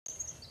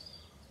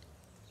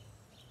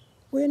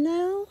We're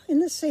now in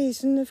the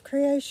season of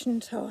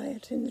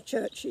Creationtide in the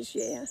church's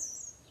year.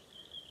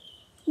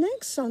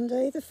 Next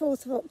Sunday, the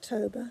 4th of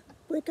October,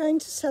 we're going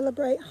to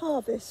celebrate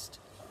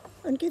harvest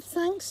and give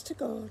thanks to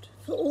God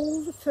for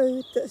all the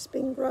food that has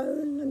been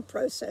grown and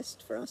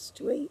processed for us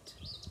to eat.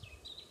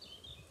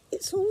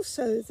 It's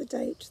also the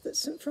date that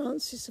St.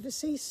 Francis of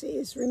Assisi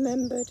is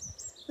remembered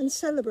and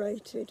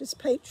celebrated as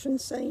patron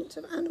saint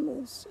of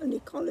animals and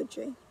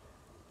ecology.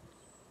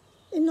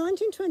 In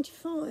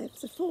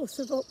 1925, the 4th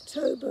of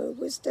October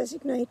was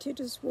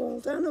designated as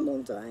World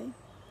Animal Day,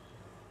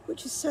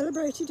 which is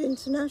celebrated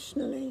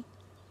internationally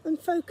and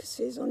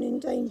focuses on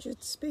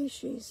endangered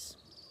species.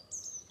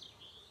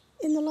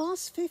 In the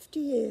last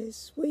 50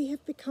 years, we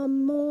have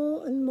become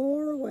more and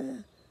more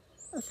aware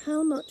of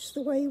how much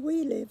the way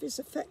we live is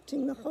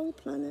affecting the whole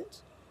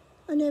planet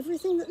and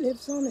everything that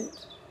lives on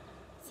it,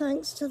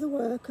 thanks to the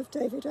work of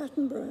David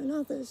Attenborough and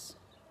others.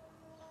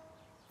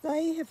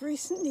 They have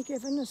recently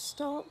given a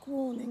stark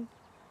warning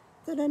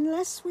that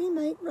unless we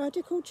make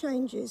radical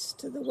changes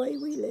to the way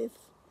we live,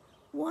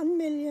 1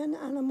 million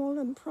animal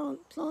and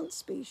plant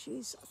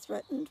species are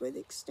threatened with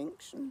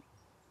extinction.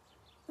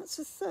 That's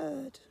a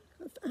third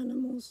of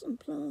animals and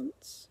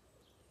plants.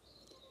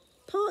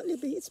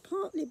 It's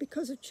partly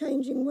because of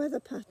changing weather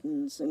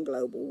patterns and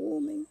global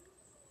warming,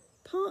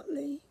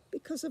 partly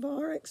because of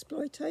our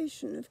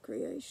exploitation of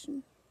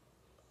creation.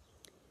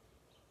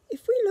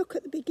 If we look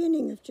at the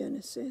beginning of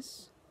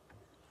Genesis,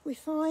 we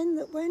find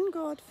that when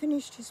God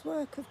finished his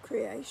work of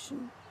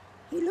creation,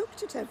 he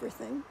looked at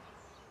everything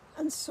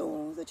and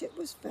saw that it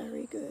was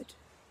very good.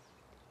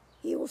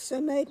 He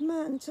also made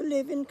man to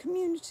live in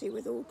community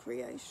with all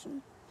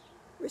creation,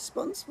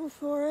 responsible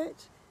for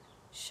it,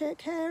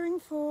 caring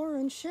for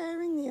and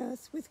sharing the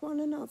earth with one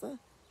another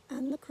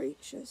and the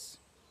creatures.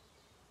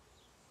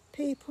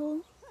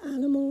 People,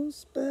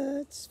 animals,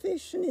 birds,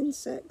 fish and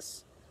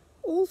insects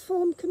all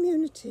form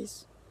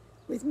communities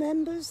with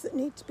members that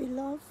need to be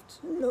loved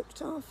and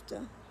looked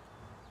after.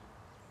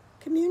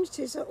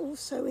 Communities are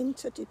also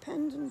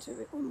interdependent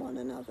on one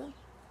another.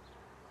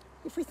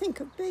 If we think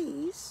of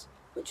bees,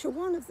 which are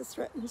one of the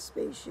threatened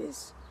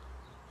species,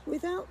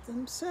 without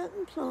them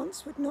certain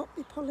plants would not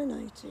be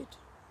pollinated,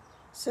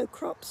 so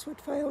crops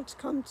would fail to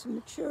come to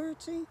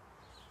maturity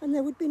and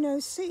there would be no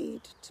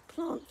seed to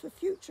plant for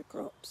future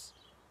crops,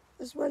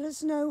 as well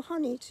as no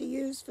honey to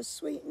use for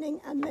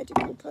sweetening and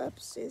medical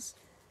purposes,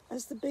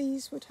 as the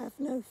bees would have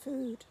no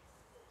food.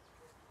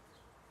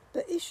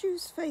 But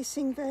issues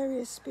facing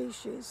various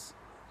species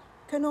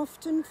can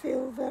often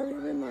feel very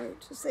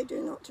remote as they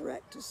do not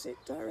direct us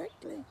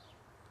directly.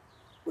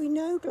 We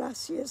know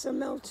glaciers are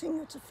melting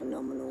at a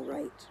phenomenal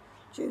rate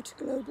due to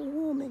global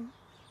warming,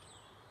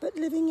 but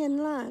living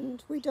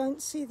inland we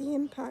don't see the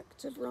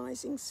impact of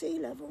rising sea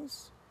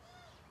levels.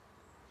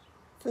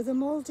 For the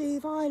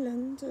Maldive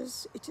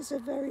Islanders, it is a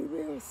very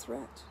real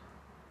threat.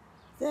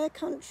 Their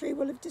country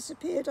will have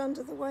disappeared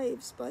under the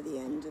waves by the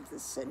end of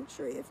this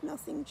century if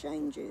nothing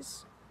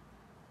changes.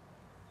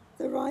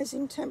 The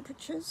rising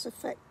temperatures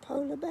affect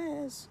polar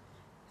bears,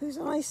 whose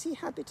icy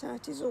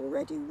habitat is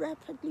already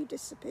rapidly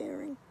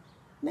disappearing,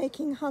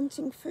 making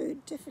hunting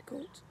food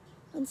difficult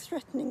and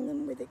threatening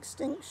them with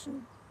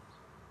extinction.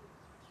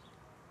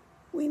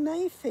 We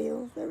may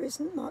feel there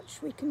isn't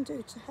much we can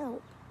do to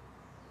help,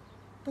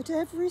 but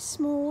every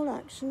small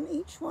action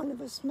each one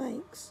of us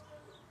makes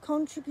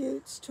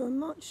contributes to a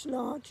much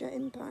larger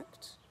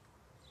impact.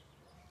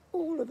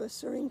 All of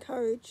us are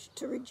encouraged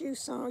to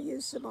reduce our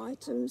use of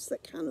items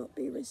that cannot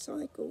be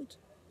recycled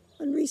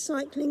and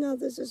recycling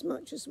others as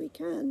much as we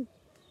can,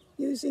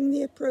 using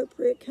the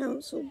appropriate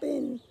council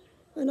bin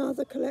and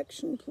other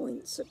collection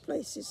points at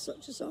places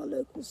such as our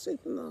local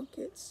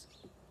supermarkets.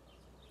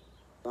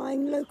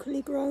 Buying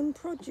locally grown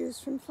produce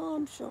from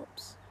farm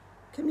shops,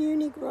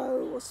 Community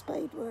Grow or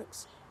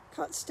Spadeworks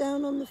cuts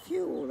down on the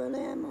fuel and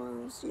air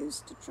miles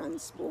used to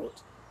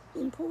transport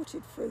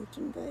imported fruit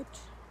and veg.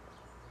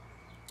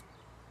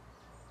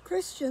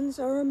 Christians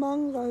are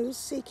among those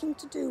seeking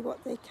to do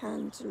what they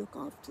can to look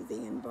after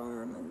the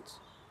environment.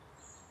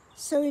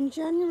 So in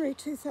January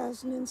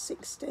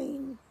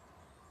 2016,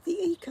 the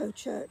Eco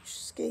Church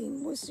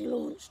scheme was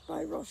launched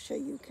by Rocha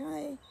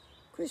UK,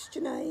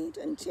 Christian Aid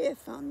and Tear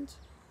Fund,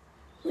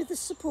 with the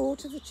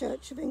support of the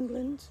Church of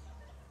England,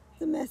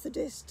 the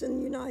Methodist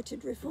and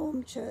United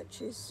Reformed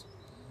churches,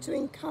 to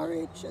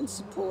encourage and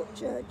support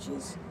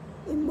churches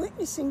in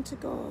witnessing to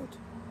God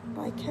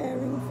by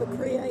caring for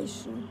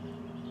creation.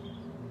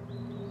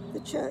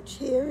 The church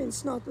here in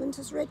Snodland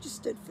has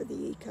registered for the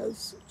Eco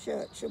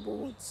Church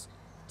Awards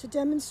to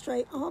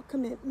demonstrate our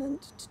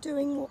commitment to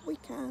doing what we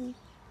can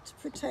to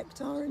protect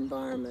our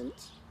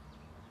environment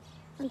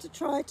and to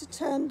try to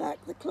turn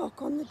back the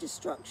clock on the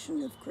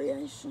destruction of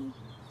creation.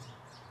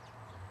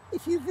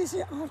 If you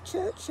visit our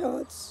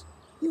churchyards,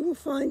 you will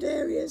find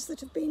areas that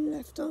have been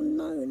left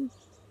unmown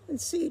and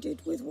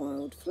seeded with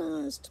wild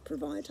flowers to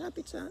provide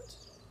habitat.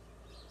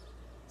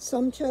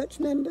 Some church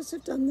members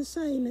have done the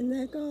same in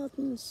their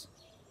gardens.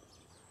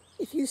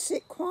 If you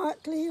sit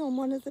quietly on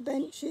one of the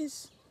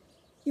benches,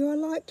 you are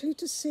likely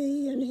to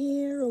see and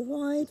hear a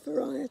wide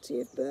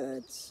variety of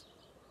birds.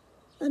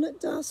 and at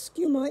dusk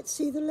you might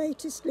see the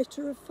latest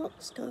litter of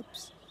fox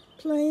cubs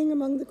playing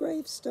among the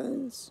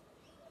gravestones,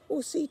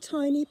 or see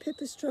tiny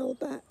pipistrelle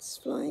bats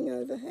flying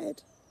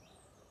overhead.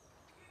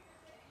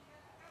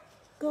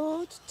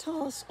 God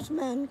tasked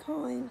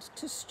mankind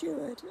to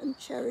steward and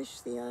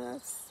cherish the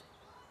earth.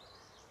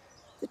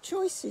 The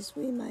choices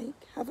we make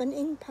have an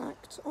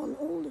impact on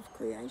all of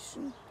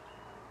creation.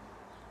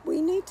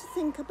 We need to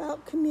think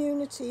about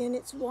community in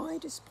its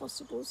widest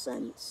possible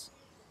sense,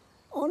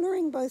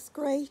 honouring both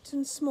great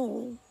and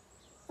small,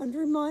 and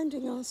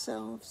reminding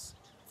ourselves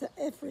that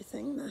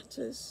everything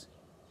matters.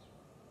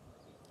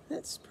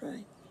 Let's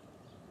pray.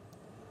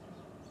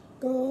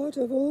 God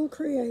of all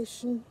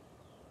creation,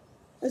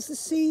 as the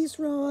seas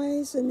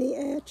rise and the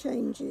air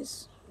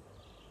changes,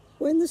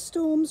 when the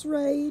storms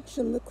rage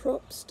and the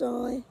crops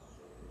die,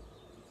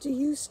 do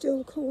you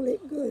still call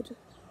it good?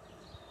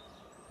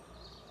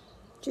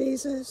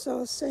 Jesus,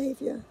 our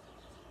Saviour,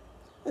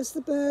 as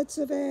the birds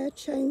of air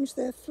change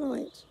their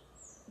flight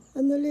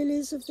and the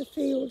lilies of the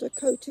field are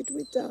coated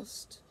with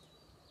dust,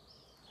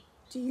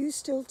 do you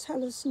still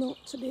tell us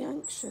not to be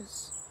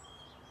anxious?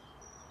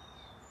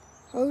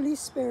 Holy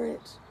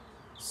Spirit,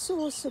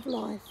 source of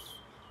life,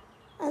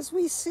 as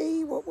we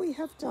see what we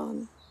have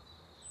done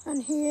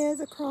and hear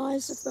the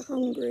cries of the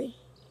hungry,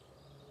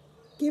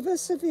 give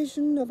us a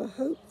vision of a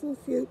hopeful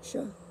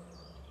future,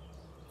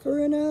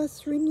 for an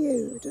earth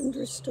renewed and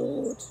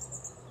restored,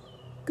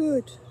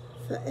 good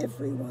for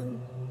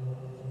everyone.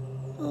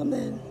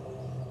 Amen.